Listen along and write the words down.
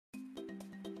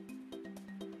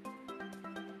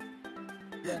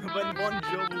When one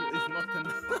Jövil is not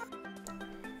enough.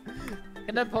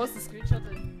 Can I post a screenshot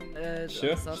in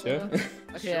Sure, South sure.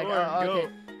 Okay, Sure,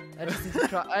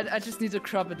 okay. I just need to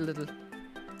crop it a little.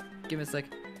 Give me a sec.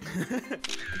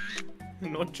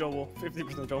 Not Jövil.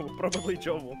 50% Jövil. Probably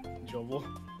Jövil. Jövil.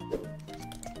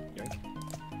 Yoink.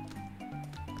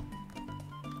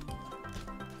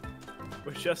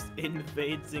 We're just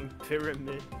invading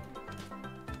pyramid.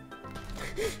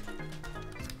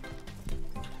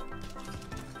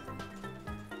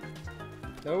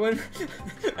 No one.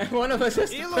 And one of us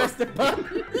has to press the button.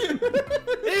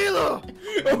 Elo!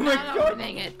 Oh my I'm god!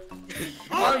 opening it.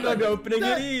 I'm not opening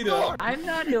it either. I'm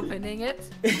not opening it.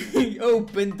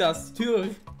 Open das Tür.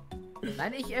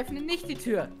 Nein, ich öffne nicht die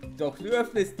Tür. Doch, du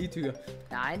öffnest die Tür.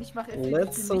 Nein, ich mache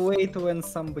Let's wait when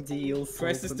somebody else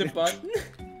Presses the opens it.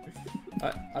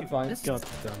 button. I'm fine. This- God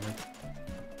damn it.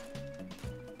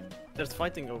 There's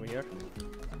fighting over here.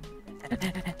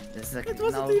 This is like, It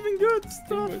wasn't no. even good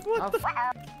stuff. What Oh, the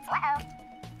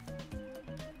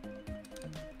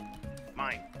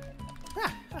Mine.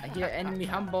 I hear enemy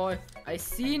humboy. I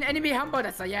see an enemy humboy.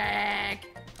 That's a yak.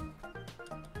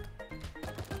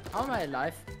 How am I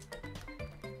alive?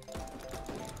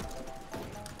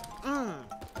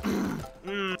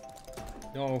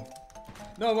 No.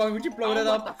 No, why would you blow that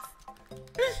what up?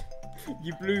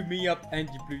 You blew me up and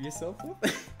you blew yourself up.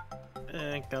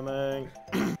 Coming.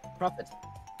 Profit.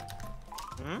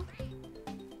 Hmm?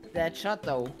 That shot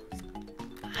though.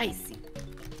 Spicy.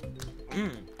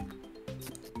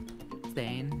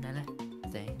 Stay alive.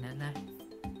 Stay alive.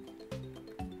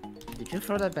 Did you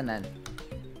throw that banana?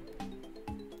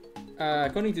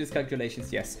 According to these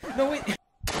calculations, yes. No, wait.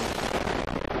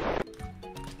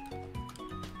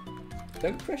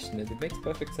 Don't question it, it makes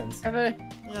perfect sense. Ever?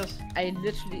 Yes. I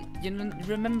literally, you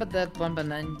remember that one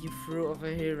banana you threw over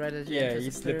here right at the Yeah, entrance you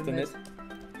of slipped on pyramid? it.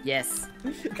 Yes.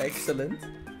 Excellent.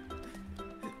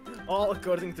 All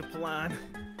according to plan.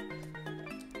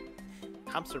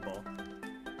 Hamster ball.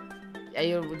 Yeah,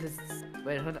 you this.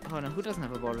 Wait, hold on. Who doesn't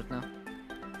have a ball right now?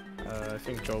 I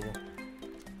think Jövil.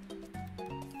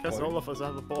 Because Ball. all of us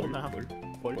have a ball now.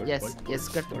 Ball. Yes, yes,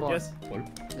 grab the ball. Yes. Ball.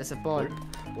 There's a ball.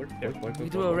 Ball. We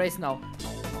do a race now.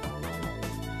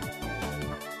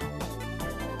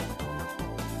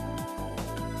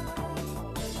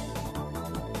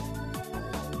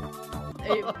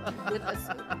 Hey,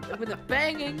 with a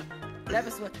banging. That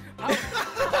was what.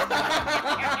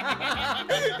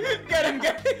 Get him!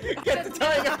 Get the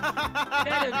tiger!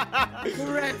 Get him!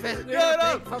 Breakfast. Get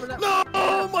up!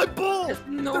 No! My ball!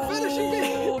 No! They're finishing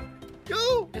me!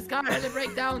 Go! This car had a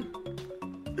breakdown.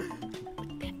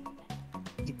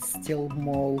 It's still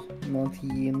mall, not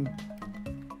yin.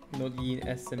 Not in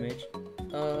SMH.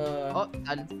 Oh,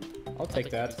 I'll take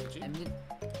that.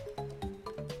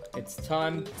 It's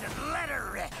time. Let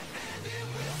her rip.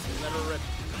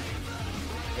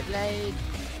 It played.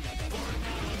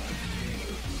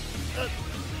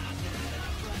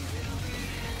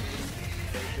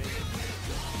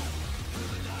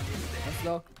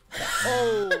 Slow.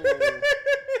 Oh!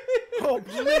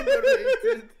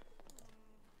 Obliterated!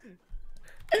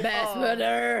 Mass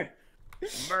murder!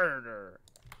 Murder!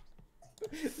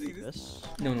 This?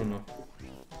 No.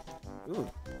 Ooh.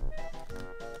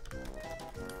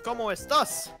 ¿Cómo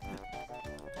estás?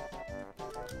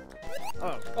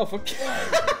 Oh. Oh, fuck.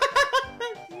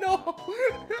 No!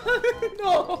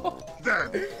 No!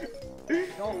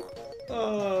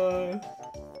 No.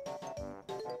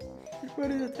 Where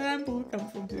did the tambo come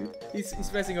from, dude? He's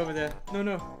racing over there. No.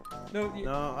 No.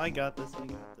 No, I got this.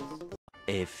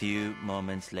 A few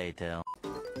moments later.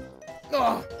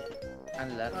 Oh!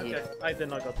 Unlucky. Okay, I did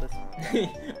not got this.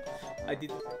 I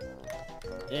did.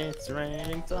 It's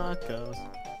raining tacos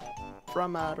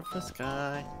from out of the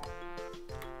sky.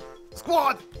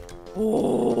 Squad!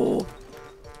 Oh!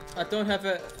 I don't have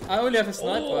a. I only have a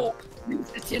sniper.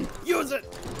 Use it!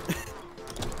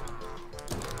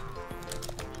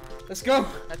 Let's go!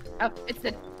 It's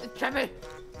the travel!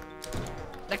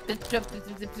 Like the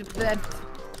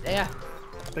yeah,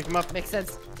 Pick him up. makes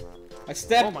sense. I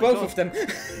stabbed Oh my both God. of them.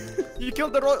 You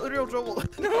killed the real Jövil.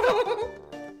 No!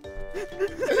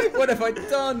 What have I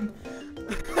done?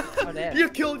 Oh, there. You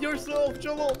killed yourself,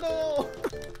 Jövil. No!